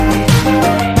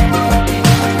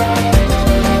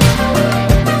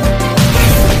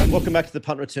back to the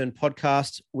Punt Return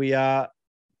podcast. We are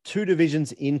 2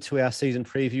 divisions into our season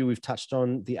preview. We've touched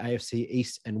on the AFC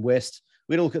East and West.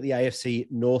 We're going to look at the AFC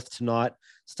North tonight,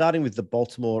 starting with the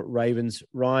Baltimore Ravens.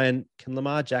 Ryan, can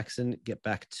Lamar Jackson get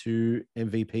back to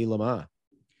MVP Lamar?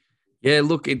 Yeah,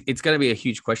 look, it's going to be a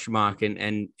huge question mark.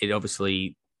 And it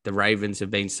obviously, the Ravens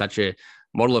have been such a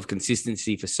model of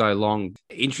consistency for so long.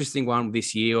 Interesting one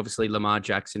this year. Obviously, Lamar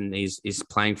Jackson is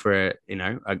playing for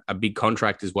a big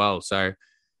contract as well. So,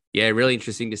 yeah, really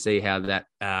interesting to see how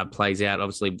that plays out.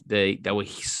 Obviously, they were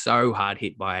so hard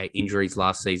hit by injuries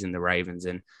last season, the Ravens,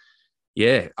 and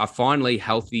yeah, a finally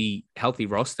healthy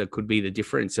roster could be the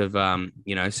difference of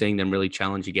seeing them really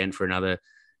challenge again for another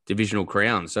divisional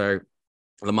crown. So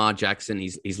Lamar Jackson,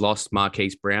 he's lost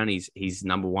Marquise Brown. He's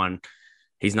number one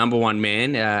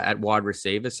man at wide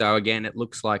receiver. So again, it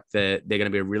looks like they're going to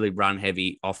be a really run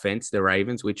heavy offense, the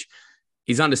Ravens, which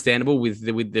is understandable with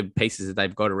the pieces that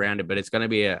they've got around it. But it's going to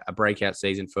be a breakout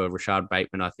season for Rashad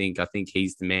Bateman. I think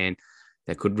he's the man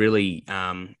that could really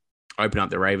open up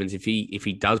the Ravens if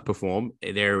he does perform.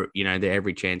 They're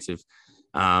every chance of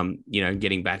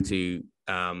getting back to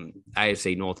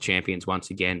AFC North champions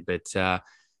once again. But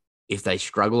if they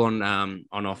struggle on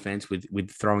offense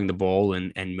with throwing the ball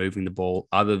and moving the ball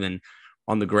other than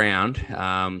on the ground,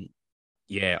 I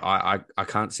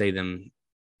can't see them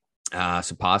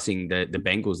surpassing the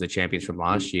Bengals, the champions from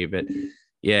last year. But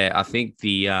yeah, I think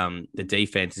the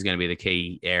defense is going to be the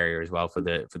key area as well for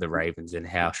the Ravens and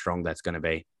how strong that's going to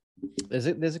be. There's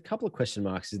a couple of question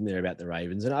marks, isn't there, about the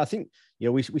Ravens? And I think,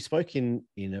 we spoke in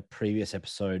a previous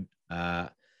episode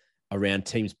around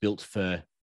teams built for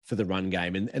the run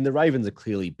game. And the Ravens are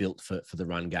clearly built for the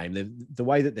run game. The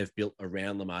way that they've built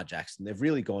around Lamar Jackson, they've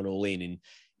really gone all in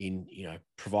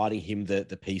providing him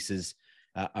the pieces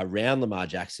around Lamar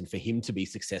Jackson for him to be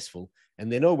successful.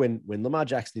 And they know when Lamar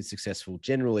Jackson is successful,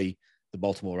 generally the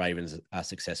Baltimore Ravens are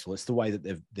successful. It's the way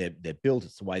that they're built.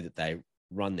 It's the way that they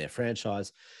run their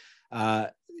franchise.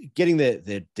 Getting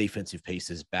their defensive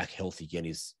pieces back healthy again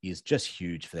is just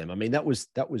huge for them. I mean, that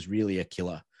was really a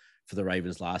killer for the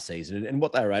Ravens last season, and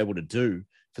what they were able to do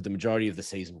for the majority of the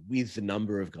season with the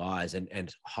number of guys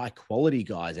and high quality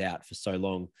guys out for so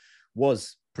long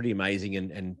was pretty amazing.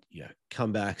 And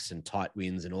comebacks and tight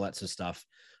wins and all that sort of stuff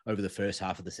over the first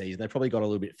half of the season. They probably got a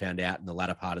little bit found out in the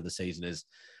latter part of the season as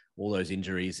all those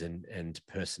injuries and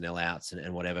personnel outs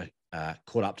and whatever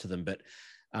caught up to them. But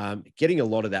getting a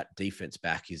lot of that defense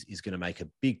back is going to make a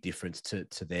big difference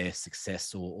to their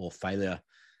success or failure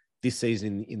this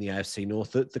season in the AFC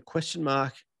North. The question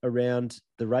mark around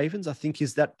the Ravens, I think,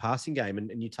 is that passing game.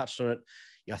 And you touched on it.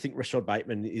 I think Rashad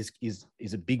Bateman is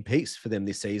a big piece for them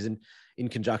this season in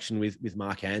conjunction with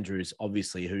Mark Andrews,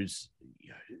 obviously, who's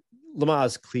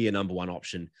Lamar's clear number one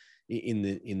option in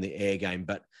the air game.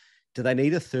 But do they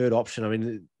need a third option? I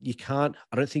mean, I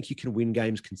don't think you can win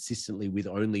games consistently with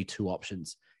only 2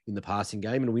 options in the passing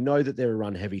game. And we know that they're a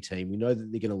run heavy team. We know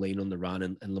that they're going to lean on the run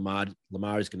and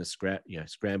Lamar is going to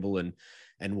scramble and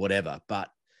whatever. But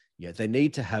they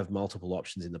need to have multiple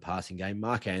options in the passing game.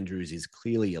 Mark Andrews is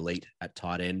clearly elite at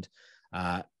tight end.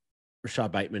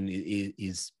 Rashad Bateman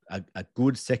is a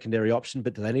good secondary option,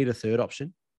 but do they need a third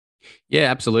option? Yeah,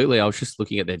 absolutely. I was just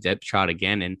looking at their depth chart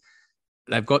again, and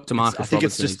they've got DeMarcus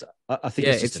Robinson. I think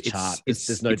it's just a chart.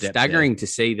 There's no depth. It's staggering to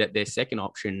see that their second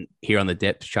option here on the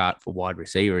depth chart for wide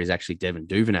receiver is actually Devin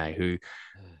Duvernay, who,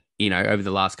 over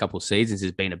the last couple of seasons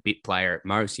has been a bit player at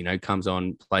most. Comes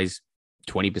on, plays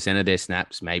 20% of their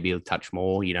snaps, maybe a touch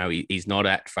more. He's not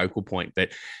at focal point, but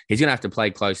he's going to have to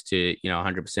play close to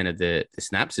 100% of the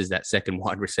snaps as that second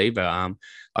wide receiver.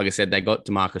 Like I said, they got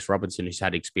DeMarcus Robinson, who's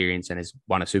had experience and has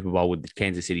won a Super Bowl with the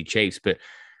Kansas City Chiefs, but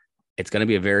it's going to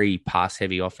be a very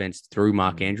pass-heavy offense through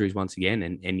Mark Andrews once again.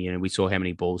 And we saw how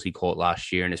many balls he caught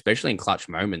last year, and especially in clutch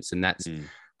moments, and that's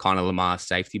kind of Lamar's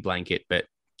safety blanket. But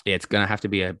yeah, it's going to have to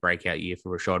be a breakout year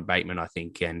for Rashad Bateman, I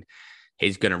think, and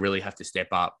he's going to really have to step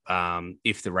up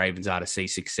if the Ravens are to see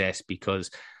success, because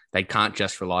they can't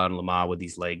just rely on Lamar with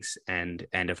his legs and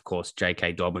of course,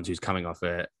 J.K. Dobbins, who's coming off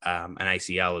an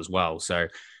ACL as well. So,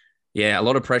 yeah, a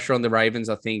lot of pressure on the Ravens.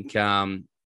 I think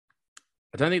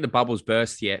I don't think the bubble's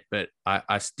burst yet, but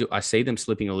I see them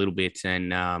slipping a little bit,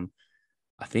 and I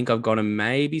think I've got them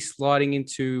maybe sliding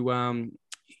into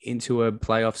a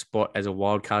playoff spot as a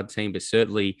wild card team, but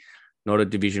certainly not a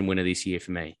division winner this year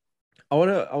for me. I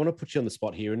want to put you on the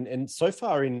spot here, and so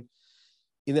far in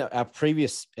our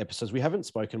previous episodes, we haven't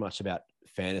spoken much about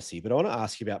fantasy, but I want to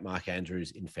ask you about Mark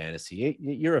Andrews in fantasy.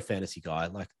 You're a fantasy guy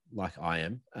like I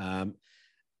am.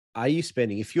 Are you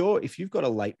spending, if you've got a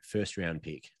late first round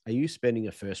pick, are you spending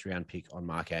a first round pick on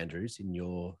Mark Andrews in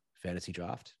your fantasy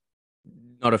draft?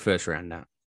 Not a first round, no.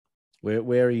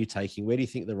 Where are you taking? Where do you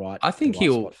think the right spot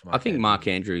for I think Andrews Mark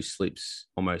is? Andrews slips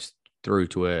almost through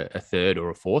to a third or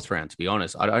a fourth round, to be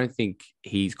honest. I don't think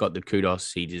he's got the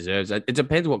kudos he deserves. It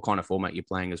depends what kind of format you're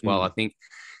playing as well. I think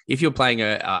if you're playing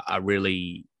a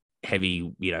really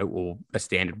heavy, or a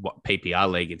standard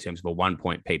PPR league in terms of a 1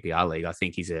 point PPR league, I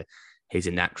think he's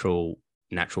a natural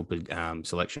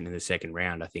selection in the second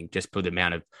round. I think just for the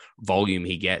amount of volume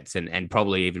he gets, and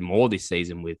probably even more this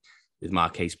season with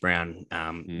Marquise Brown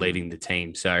leaving the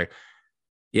team. So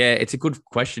yeah, it's a good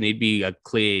question. He'd be a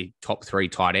clear top 3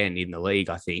 tight end in the league,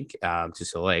 I think, to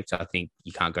select. I think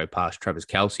you can't go past Travis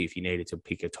Kelce if you needed to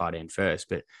pick a tight end first,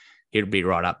 but he'd be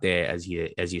right up there as your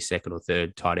second or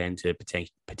third tight end to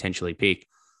potentially pick.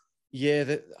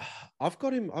 Yeah, I've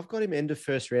got him end of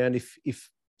first round. If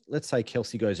let's say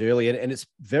Kelce goes early, and it's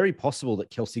very possible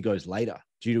that Kelce goes later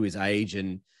due to his age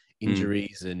and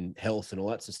injuries and health and all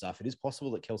that sort of stuff. It is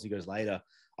possible that Kelce goes later.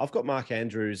 I've got Mark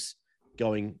Andrews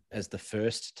going as the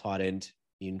first tight end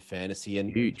in fantasy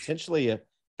and potentially a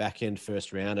back end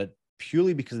first rounder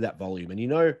purely because of that volume.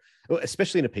 And,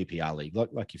 especially in a PPR league,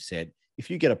 like you've said, if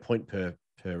you get a point per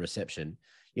reception,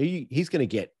 he's going to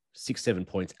get 6-7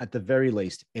 points at the very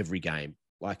least every game,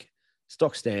 like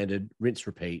stock standard, rinse,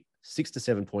 repeat, 6 to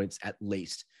 7 points at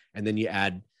least. And then you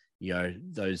add,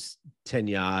 those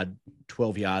 10-yard,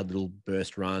 12-yard little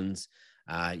burst runs.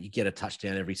 You get a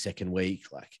touchdown every second week.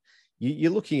 Like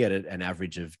you're looking at an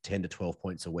average of 10 to 12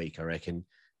 points a week, I reckon,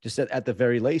 just at the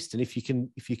very least. And if you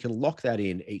can lock that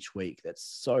in each week, that's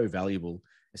so valuable,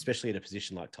 especially at a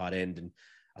position like tight end. And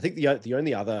I think the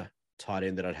only other tight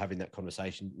end that I'd have in that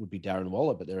conversation would be Darren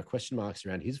Waller, but there are question marks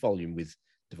around his volume with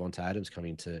Devonta Adams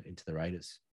coming into the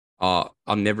Raiders. Oh,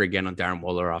 I'm never again on Darren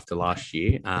Waller after last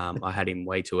year. I had him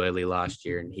way too early last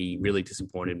year, and he really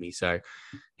disappointed me. So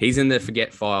he's in the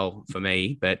forget file for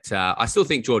me. But I still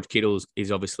think George Kittle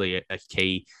is obviously a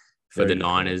key for the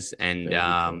Niners and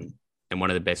one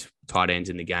of the best tight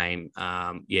ends in the game.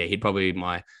 He'd probably be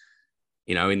my,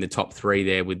 in the top 3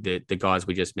 there with the guys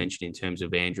we just mentioned in terms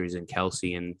of Andrews and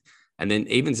Kelce. And then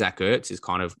even Zach Ertz has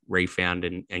kind of refound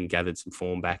and gathered some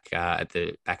form back at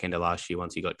the back end of last year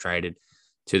once he got traded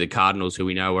to the Cardinals, who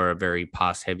we know are a very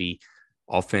pass-heavy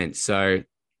offense. So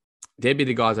they'd be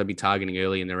the guys I'd be targeting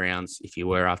early in the rounds if you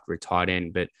were after a tight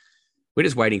end. But we're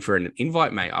just waiting for an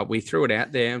invite, mate. We threw it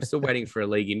out there. I'm still waiting for a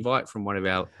league invite from one of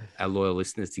our loyal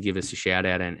listeners to give us a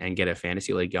shout-out and get a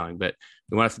fantasy league going. But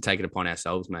we might have to take it upon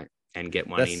ourselves, mate, and get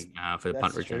one in for the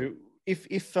punt return. True.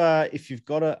 If you've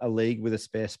got a league with a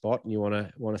spare spot and you want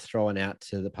to throw one out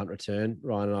to the punt return,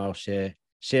 Ryan and I will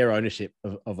share ownership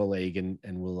of a league and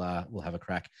we'll have a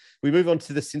crack. We move on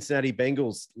to the Cincinnati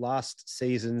Bengals, last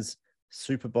season's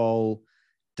Super Bowl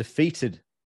defeated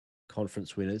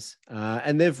conference winners.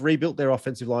 And they've rebuilt their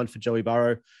offensive line for Joey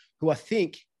Burrow, who I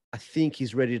think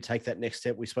is ready to take that next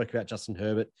step. We spoke about Justin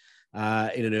Herbert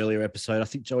in an earlier episode. I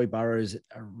think Joey Burrow is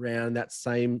around that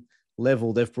same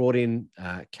level. They've brought in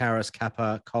Karras,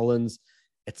 Kappa, Collins,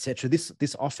 etc.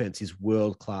 This offense is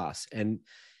world class. And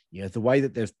the way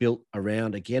that they've built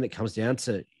around, again, it comes down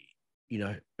to,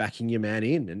 backing your man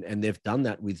in. And they've done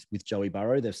that with Joey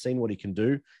Burrow. They've seen what he can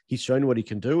do. He's shown what he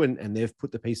can do, and they've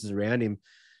put the pieces around him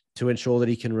to ensure that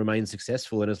he can remain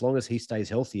successful. And as long as he stays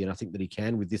healthy, and I think that he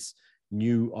can with this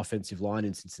new offensive line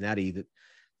in Cincinnati, that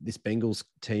this Bengals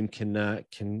team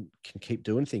can keep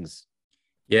doing things.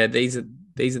 Yeah, these are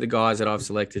the guys that I've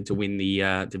selected to win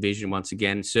the division once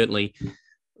again. Certainly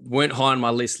weren't high on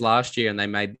my list last year, and they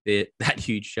made that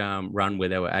huge run where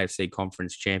they were AFC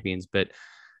Conference champions. But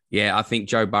yeah, I think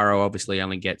Joe Burrow obviously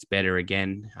only gets better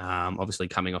again. Obviously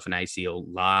coming off an ACL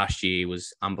last year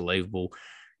was unbelievable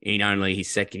in only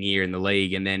his second year in the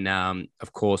league. And then,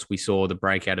 of course, we saw the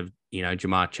breakout of,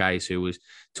 Jamar Chase, who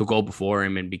took all before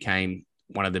him and became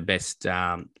one of the best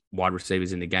wide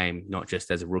receivers in the game, not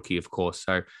just as a rookie, of course.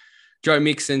 So Joe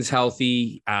Mixon's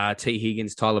healthy, T.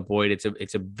 Higgins, Tyler Boyd.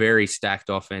 It's a very stacked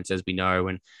offense, as we know.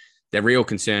 And the real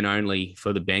concern only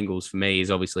for the Bengals, for me,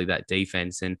 is obviously that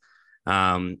defense. And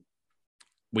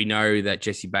we know that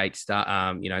Jesse Bates,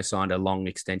 signed a long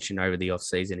extension over the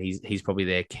offseason. He's probably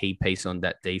their key piece on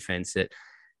that defense. That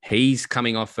he's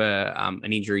coming off an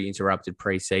injury-interrupted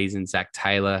preseason. Zach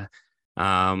Taylor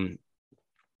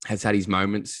has had his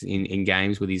moments in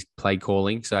games with his play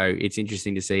calling. So it's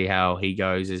interesting to see how he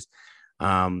goes as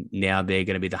now they're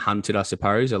going to be the hunted, I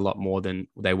suppose, a lot more than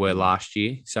they were last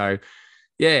year. So,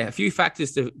 yeah, a few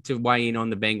factors to weigh in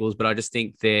on the Bengals, but I just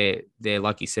think they're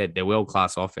like you said, they're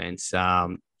world-class offense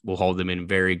will hold them in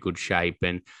very good shape.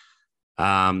 And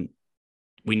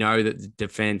we know that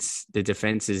the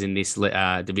defenses in this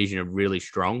division are really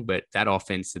strong, but that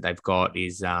offense that they've got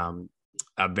is a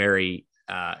very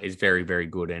is very, very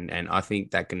good. And I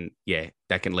think that can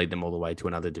lead them all the way to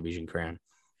another division crown.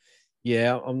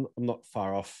 Yeah, I'm not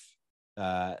far off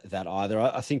that either.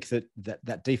 I think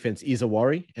that defense is a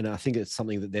worry, and I think it's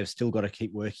something that they've still got to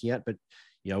keep working at. But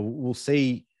we'll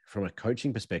see from a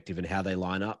coaching perspective and how they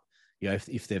line up.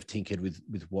 If they've tinkered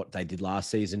with what they did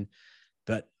last season.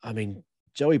 But I mean,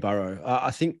 Joey Burrow, I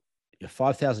think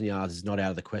 5,000 yards is not out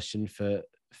of the question for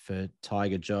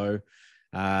Tiger Joe,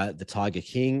 the Tiger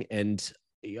King, and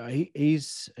he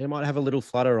might have a little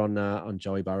flutter on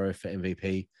Joey Burrow for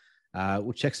MVP.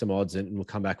 We'll check some odds and we'll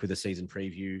come back with a season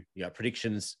preview,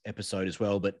 predictions episode as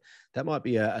well. But that might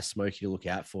be a smoky to look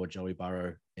out for, Joey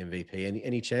Burrow MVP.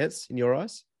 Any chance in your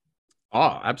eyes?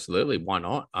 Oh, absolutely. Why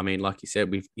not? I mean, like you said,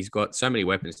 he's got so many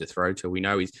weapons to throw to. We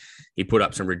know he put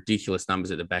up some ridiculous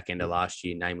numbers at the back end of last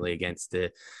year, namely against the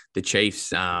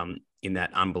Chiefs in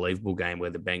that unbelievable game where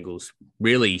the Bengals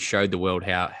really showed the world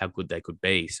how good they could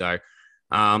be. So,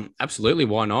 absolutely,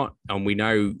 why not? And we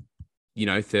know,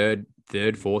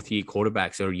 third, fourth year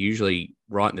quarterbacks are usually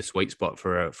right in the sweet spot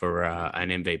for an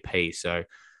MVP. So,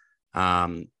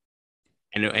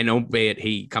 And albeit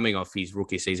he coming off his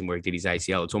rookie season where he did his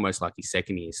ACL, it's almost like his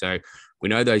second year. So we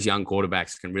know those young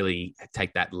quarterbacks can really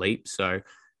take that leap. So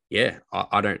yeah,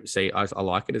 I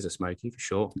like it as a smoky for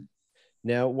sure.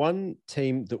 Now, one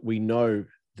team that we know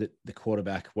that the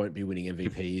quarterback won't be winning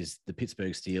MVP is the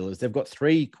Pittsburgh Steelers. They've got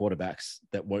 3 quarterbacks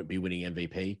that won't be winning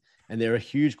MVP, and there are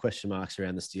huge question marks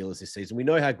around the Steelers this season. We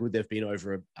know how good they've been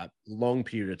over a long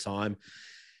period of time.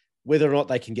 Whether or not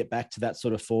they can get back to that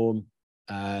sort of form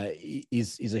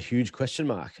is a huge question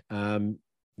mark.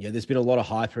 There's been a lot of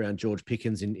hype around George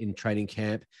Pickens in training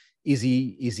camp. Is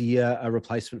he a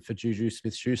replacement for Juju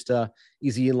Smith-Schuster?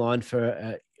 Is he in line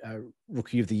for a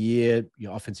rookie of the year,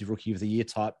 offensive rookie of the year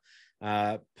type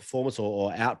performance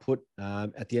or output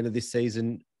at the end of this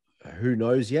season? Who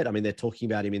knows yet? I mean, they're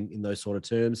talking about him in those sort of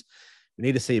terms. We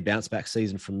need to see a bounce back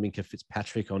season from Minkah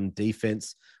Fitzpatrick on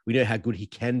defense. We know how good he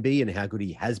can be and how good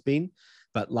he has been,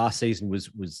 but last season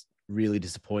was really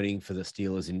disappointing for the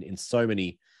Steelers in so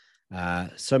many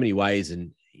ways,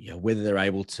 and whether they're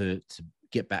able to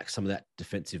get back some of that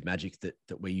defensive magic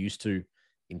that we're used to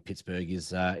in Pittsburgh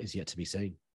is yet to be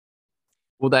seen.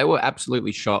 Well, they were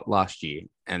absolutely shot last year,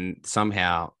 and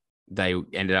somehow they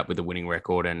ended up with a winning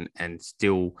record, and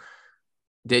still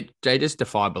they just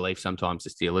defy belief sometimes,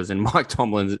 the Steelers. And Mike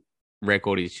Tomlin's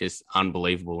record is just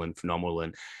unbelievable and phenomenal.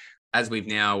 And as we've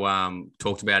now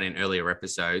talked about in earlier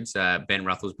episodes, Ben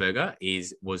Roethlisberger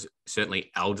was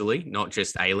certainly elderly, not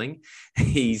just ailing.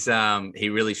 He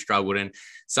really struggled, and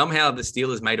somehow the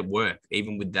Steelers made it work,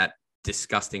 even with that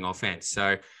disgusting offense.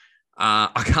 So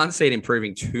I can't see it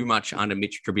improving too much under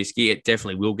Mitch Trubisky. It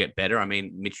definitely will get better. I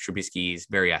mean, Mitch Trubisky is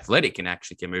very athletic and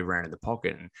actually can move around in the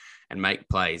pocket and make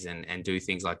plays and do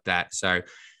things like that. So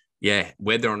yeah,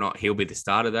 whether or not he'll be the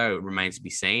starter, though, it remains to be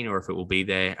seen, or if it will be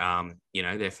their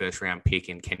first round pick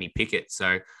and Kenny Pickett.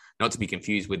 So not to be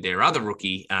confused with their other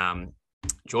rookie,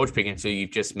 George Pickens, who you've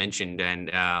just mentioned.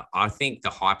 And I think the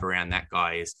hype around that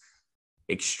guy is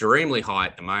extremely high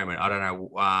at the moment. I don't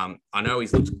know. I know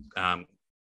he's looked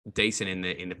decent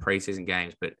in the preseason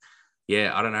games, but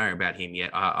yeah, I don't know about him yet.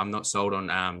 I'm not sold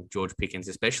on George Pickens,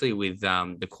 especially with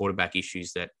the quarterback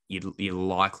issues that you're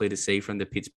likely to see from the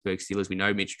Pittsburgh Steelers. We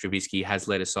know Mitch Trubisky has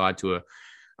led a side to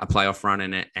a playoff run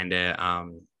and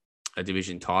a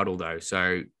division title, though.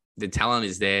 So the talent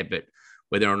is there, but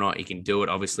whether or not he can do it,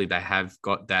 obviously they have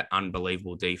got that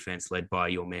unbelievable defense led by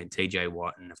your man TJ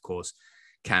Watt and, of course,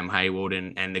 Cam Hayward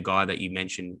and the guy that you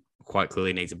mentioned quite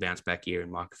clearly needs a bounce back year in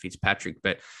Minkah Fitzpatrick.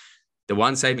 But the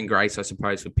one saving grace, I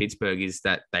suppose, for Pittsburgh is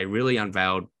that they really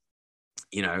unveiled,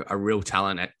 a real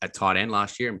talent at tight end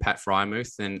last year in Pat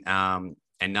Freiermuth and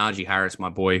Najee Harris, my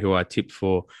boy, who I tipped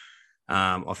for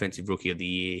offensive rookie of the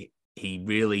year. He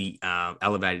really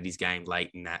elevated his game late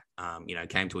in that,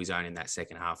 came to his own in that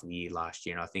second half of the year last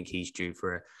year. And I think he's due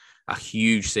for a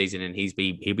huge season, and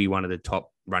he'll be one of the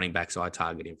top running backs I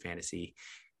target in fantasy.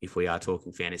 If we are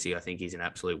talking fantasy, I think he's an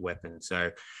absolute weapon.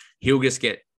 So he'll just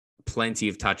get plenty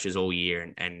of touches all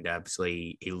year, and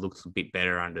obviously he looks a bit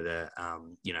better under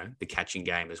the catching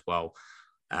game as well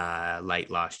late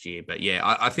last year. But yeah,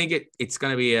 I think it's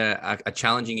going to be a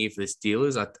challenging year for the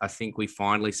Steelers. I think we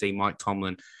finally see Mike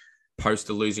Tomlin post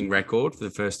a losing record for the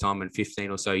first time in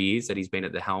 15 or so years that he's been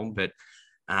at the helm. But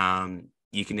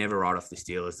you can never write off the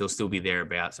Steelers. They'll still be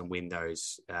thereabouts and win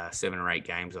those 7 or 8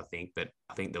 games, I think. But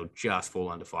I think they'll just fall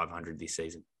under 500 this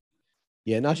season.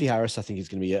 Yeah, Najee Harris, I think, is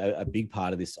going to be a big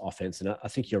part of this offense. And I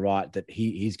think you're right that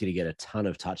he's going to get a ton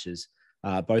of touches,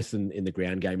 both in the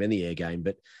ground game and the air game.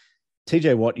 But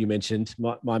TJ Watt, you mentioned,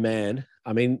 my man,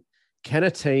 I mean, can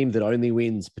a team that only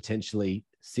wins potentially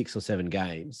 6 or 7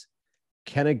 games,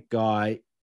 can a guy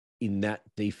in that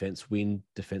defense win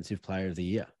Defensive Player of the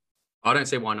Year? I don't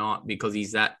see why not, because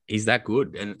he's that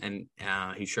good, and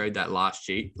he showed that last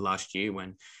year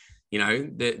when, you know,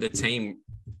 the team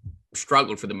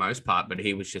struggled for the most part, but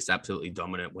he was just absolutely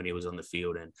dominant when he was on the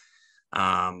field, and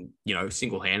you know,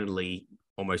 single-handedly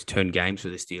almost turned games for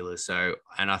the Steelers. So,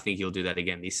 and I think he'll do that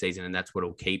again this season, and that's what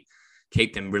will keep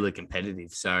them really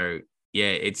competitive. So yeah,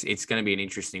 it's going to be an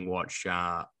interesting watch,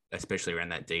 especially around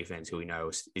that defense, who we know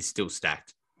is still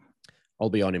stacked. I'll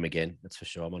be on him again. That's for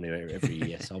sure. I'm on him every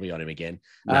year, so I'll be on him again.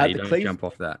 No, you don't jump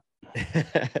off that.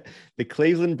 The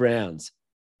Cleveland Browns.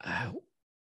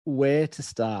 Where to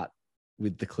start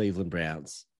with the Cleveland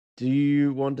Browns? Do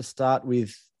you want to start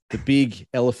with the big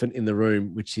elephant in the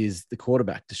room, which is the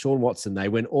quarterback, Deshaun Watson? They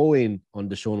went all in on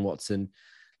Deshaun Watson.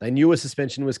 They knew a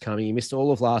suspension was coming. He missed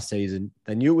all of last season.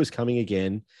 They knew it was coming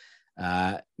again.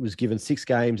 Was given 6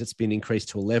 games. It's been increased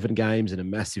to 11 games and a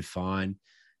massive fine.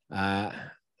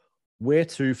 Where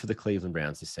to for the Cleveland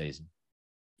Browns this season?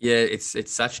 Yeah,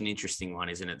 it's such an interesting one,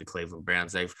 isn't it? The Cleveland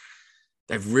Browns.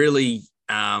 They've really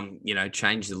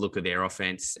changed the look of their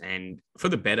offense, and for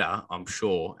the better, I'm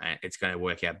sure. It's going to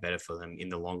work out better for them in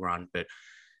the long run. But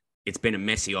it's been a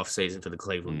messy offseason for the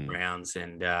Cleveland Browns,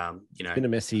 and it's been a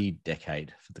messy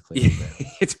decade for the Cleveland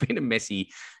Browns. It's been a messy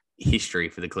history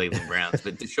for the Cleveland Browns.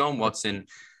 But Deshaun Watson,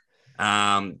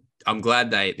 I'm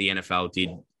glad the NFL did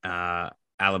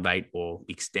elevate or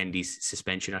extend his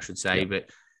suspension, I should say. Yep.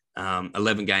 But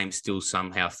 11 games still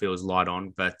somehow feels light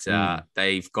on. But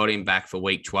they've got him back for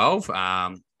week 12.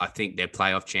 I think their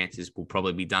playoff chances will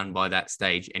probably be done by that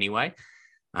stage anyway.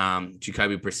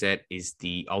 Jacoby Brissett is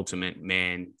the ultimate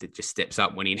man that just steps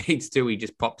up when he needs to. He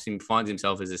just finds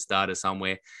himself as a starter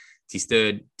somewhere. It's his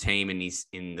 3rd team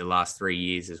in the last 3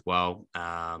 years as well.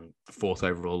 4th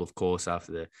overall, of course,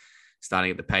 after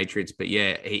starting at the Patriots. But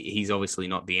yeah, he's obviously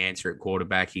not the answer at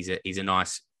quarterback. He's a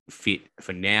nice fit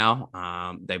for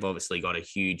now. They've obviously got a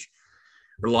huge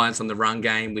reliance on the run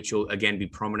game, which will again be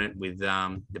prominent with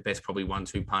the best probably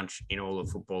 1-2 punch in all of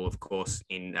football, of course,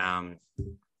 in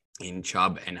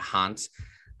Chubb and Hunt.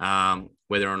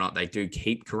 Whether or not they do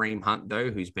keep Kareem Hunt,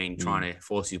 though, who's been trying to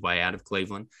force his way out of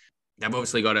Cleveland. They've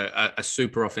obviously got a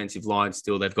super offensive line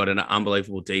still. They've got an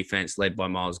unbelievable defense led by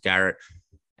Myles Garrett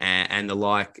and the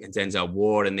like, and Denzel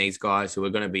Ward and these guys who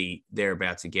are going to be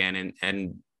thereabouts again.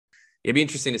 And it'd be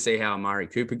interesting to see how Amari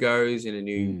Cooper goes in a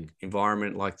new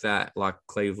environment like that, like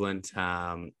Cleveland.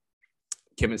 Kevin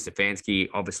Stefanski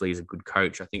obviously is a good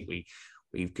coach. I think we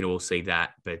can all see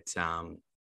that. But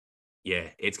yeah,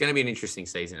 it's going to be an interesting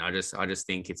season. I just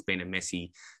think it's been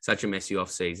such a messy off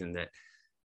season that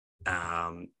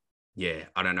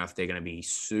I don't know if they're going to be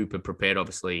super prepared.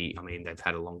 Obviously, I mean, they've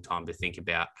had a long time to think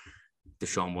about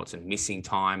Deshaun Watson missing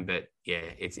time, but yeah,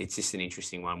 it's just an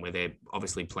interesting one where they're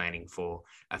obviously planning for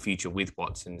a future with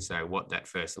Watson. So what that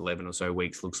first 11 or so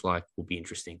weeks looks like will be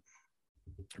interesting.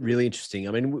 Really interesting.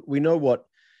 I mean, we know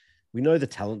the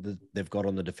talent that they've got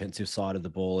on the defensive side of the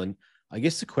ball. And I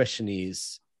guess the question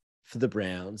is for the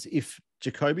Browns, if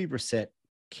Jacoby Brissett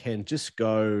can just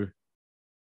go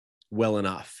well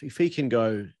enough, if he can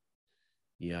go,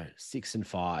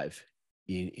 6-5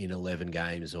 in 11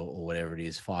 games or whatever it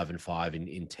is, 5-5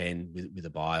 in 10 with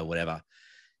a bye or whatever.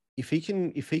 If he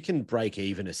can break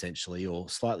even essentially, or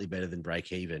slightly better than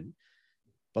break even,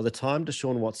 by the time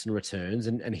Deshaun Watson returns,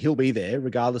 and he'll be there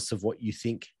regardless of what you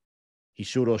think he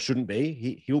should or shouldn't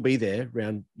be, he'll be there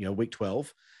around week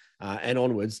 12 and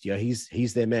onwards.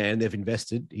 He's their man. They've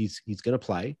invested. He's going to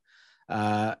play.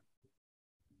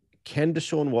 Can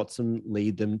Deshaun Watson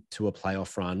lead them to a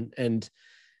playoff run? And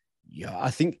I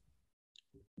think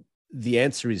the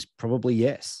answer is probably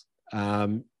yes.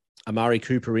 Amari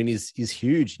Cooper in is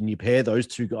huge, and you pair those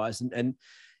two guys and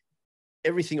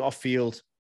everything off field,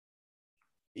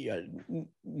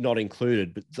 not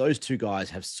included, but those two guys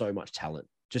have so much talent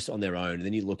just on their own. And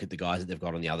then you look at the guys that they've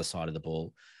got on the other side of the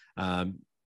ball.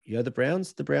 The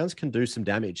Browns can do some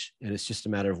damage, and it's just a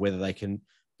matter of whether they can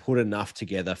put enough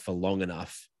together for long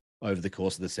enough over the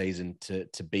course of the season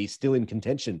to be still in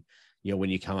contention,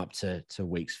 when you come up to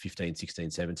weeks 15,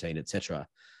 16, 17, etc.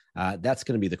 That's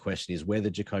going to be the question, is whether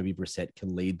Jacoby Brissett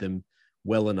can lead them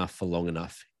well enough for long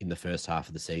enough in the first half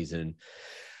of the season.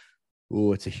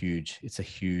 Oh, it's a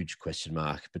huge question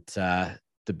mark. But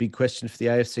the big question for the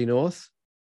AFC North,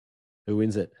 who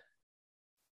wins it?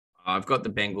 I've got the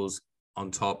Bengals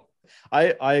on top.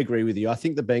 I agree with you. I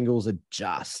think the Bengals are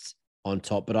just on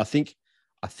top, but I think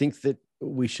that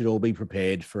we should all be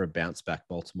prepared for a bounce back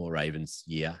Baltimore Ravens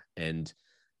year, and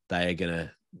they're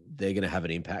gonna have an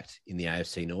impact in the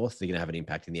AFC North. They're gonna have an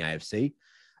impact in the AFC.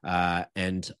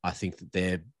 And I think that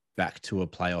they're back to a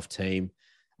playoff team.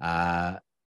 I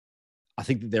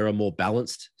think that they're a more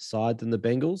balanced side than the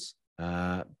Bengals,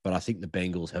 but I think the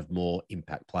Bengals have more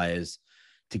impact players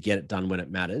to get it done when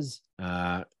it matters.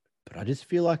 But I just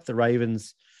feel like the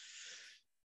Ravens,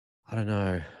 I don't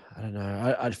know.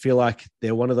 I feel like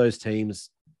they're one of those teams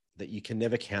that you can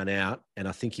never count out. And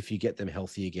I think if you get them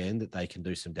healthy again, that they can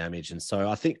do some damage. And so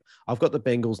I think I've got the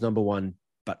Bengals number one,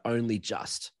 but only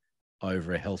just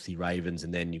over a healthy Ravens.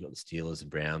 And then you've got the Steelers and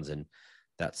Browns. And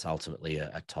that's ultimately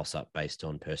a toss-up based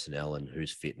on personnel and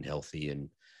who's fit and healthy and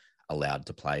allowed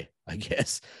to play, I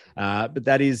guess. But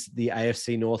that is the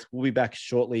AFC North. We'll be back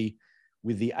shortly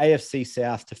with the AFC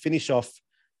South to finish off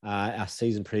our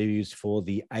season previews for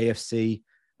the AFC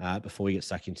before we get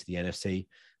stuck into the NFC.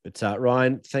 But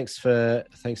Ryan, thanks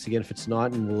again for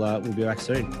tonight, and we'll be back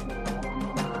soon.